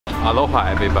Aloha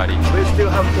everybody. We still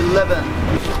have 11.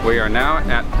 We are now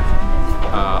at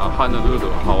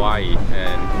Honolulu, Hawaii,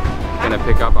 and gonna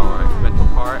pick up our rental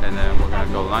car and then we're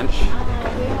gonna go lunch.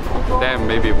 Then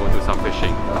maybe we'll do some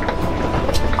fishing.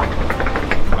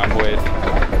 I'm with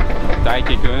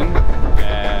Daiki-kun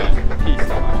and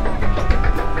Peace-sama.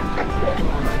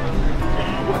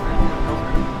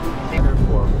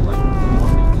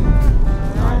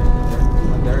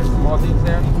 There are small things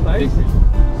there. Nice.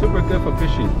 Super good for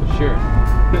fishing, for sure.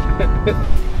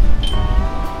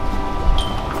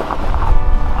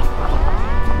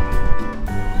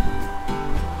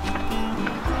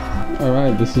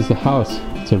 Alright, this is the house.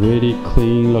 It's a really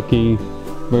clean looking,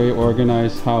 very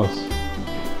organized house.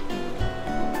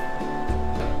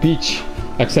 Beach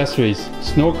accessories,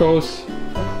 snorkels,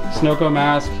 snorkel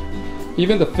mask,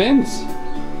 even the fence.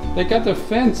 They got the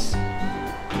fence.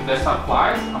 If there's some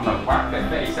flies, I'm gonna whack their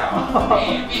face out.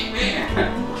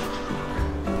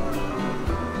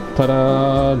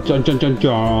 Ta-da! John, John, John,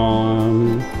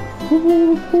 John.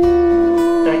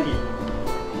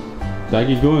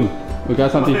 Daiki-gun, we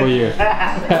got something for you.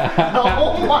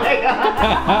 Oh my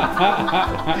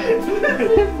god!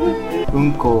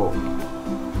 Unko.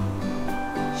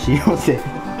 Shiyose.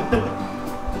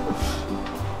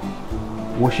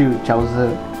 Washu,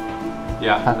 chowser.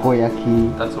 Yeah.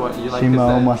 Takoyaki. That's what you like Shima to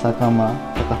oma sakama.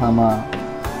 Takahama.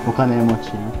 Okane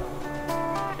mochi.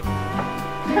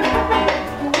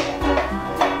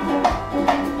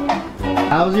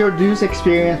 How's your Deuce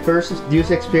experience versus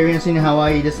Deuce experience in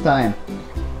Hawaii this time?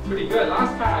 Pretty good.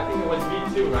 Last time I think it was me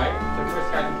too, right? The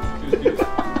first guy to do.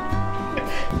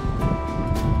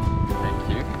 Thank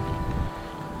you.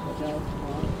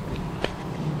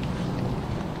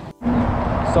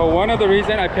 So one of the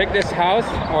reasons I picked this house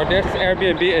or this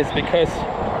Airbnb is because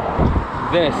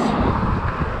this.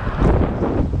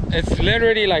 It's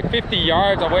literally like 50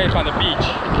 yards away from the beach.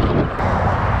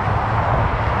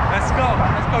 Let's go.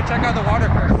 Let's go check out the water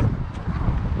first.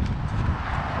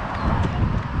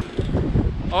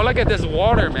 Oh, look at this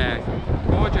water, man.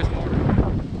 Gorgeous water.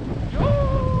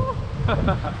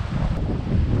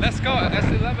 Let's go,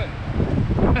 S11.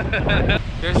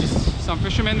 There's just some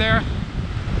fishermen there.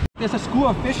 There's a school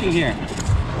of fishing here.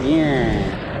 Yeah.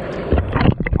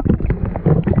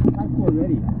 Time for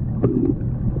already.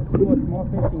 School of small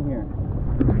fishing here.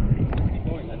 Keep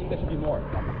going. I think there should be more.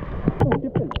 Oh,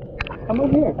 different. Come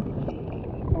over here.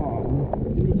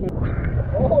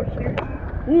 Oh, shoot.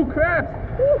 Ooh, crabs.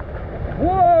 Woo.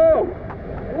 Whoa!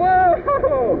 Whoa!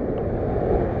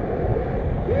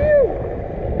 Phew.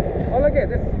 Oh, look at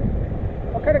this.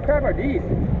 What kind of crab are these?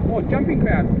 Oh, jumping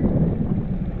crabs.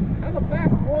 That's a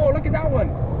bass. Oh, look at that one.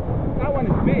 That one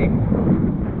is big.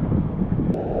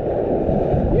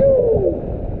 Phew.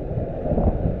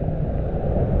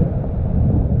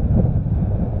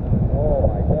 Oh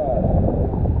my god.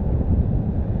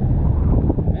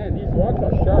 Man, these rocks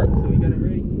are sharp, so you gotta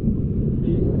really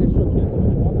be extra careful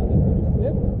when you walk on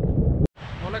this.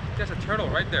 Oh look, there's a turtle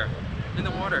right there in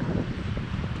the water.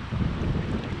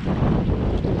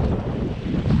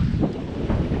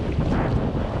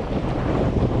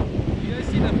 You guys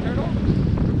see that turtle?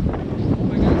 Oh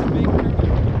my god, it's a big turtle.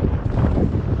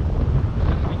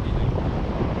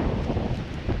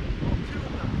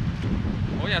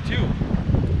 Oh yeah, two.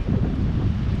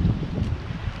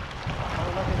 Oh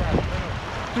look at that turtle.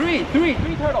 Three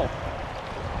turtle.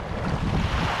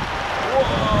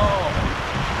 Whoa!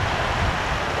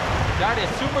 That is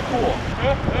super cool.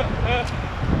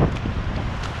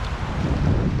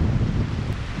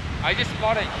 I just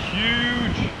bought a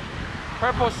huge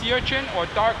purple sea urchin or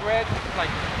dark red,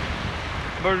 like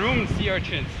maroon sea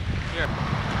urchins. Here.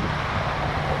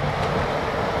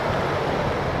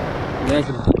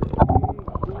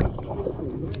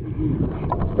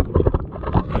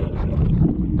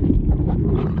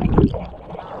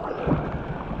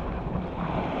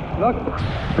 Look.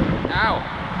 Ow,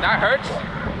 that hurts.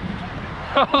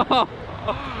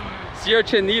 Sea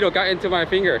urchin needle got into my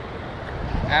finger.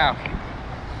 Ow.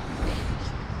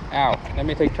 Ow. Let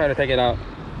me try to take it out.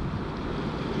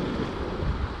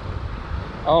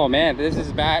 Oh man, this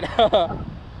is bad.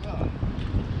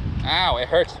 Ow, it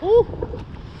hurts. Woo.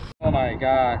 Oh my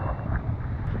god.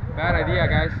 Bad idea,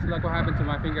 guys. Look what happened to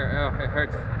my finger. Oh, it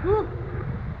hurts. Woo.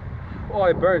 Oh,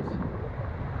 it burns.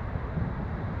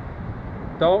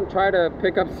 Don't try to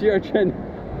pick up sea urchin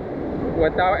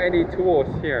without any tools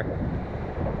here.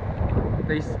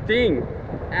 They sting.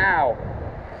 Ow.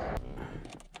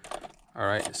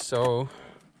 Alright, so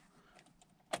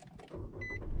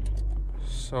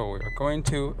we're going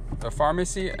to the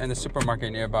pharmacy and the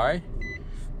supermarket nearby.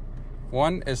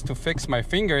 One is to fix my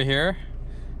finger here.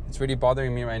 It's really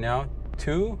bothering me right now.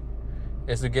 Two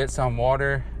is to get some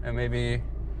water and maybe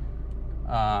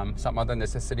some other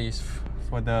necessities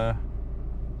for the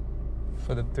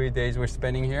 3 days we're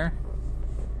spending here.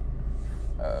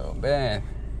 Oh man.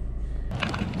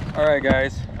 All right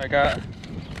guys, I got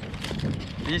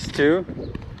these two.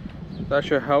 That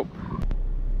should help.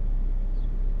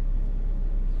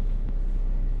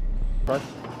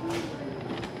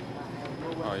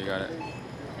 Oh, you got it.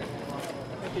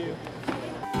 Thank you.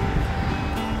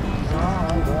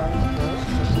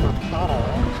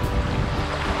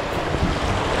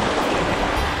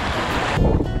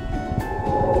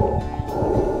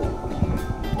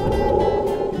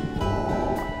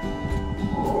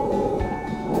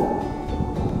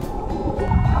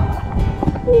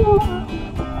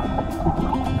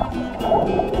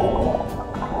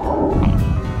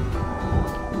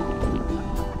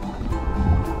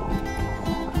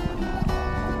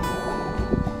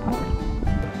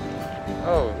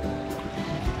 Oh.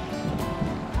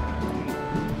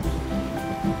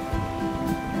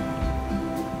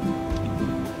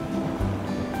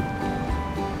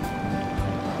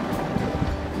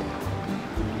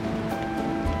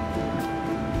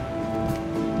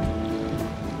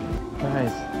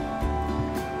 Guys,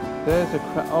 there's a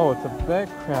crab. Oh, it's a black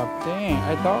crab. Dang,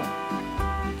 I thought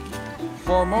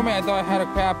for a moment I thought I had a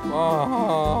crab.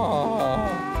 Oh,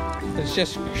 it's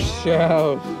just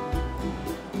shells.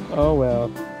 Oh well.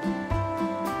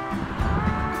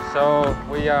 So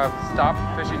we stopped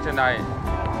fishing tonight.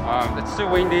 It's too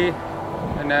windy,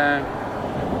 and then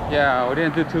yeah, we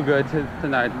didn't do too good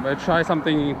tonight. We'll try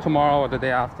something tomorrow or the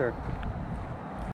day after.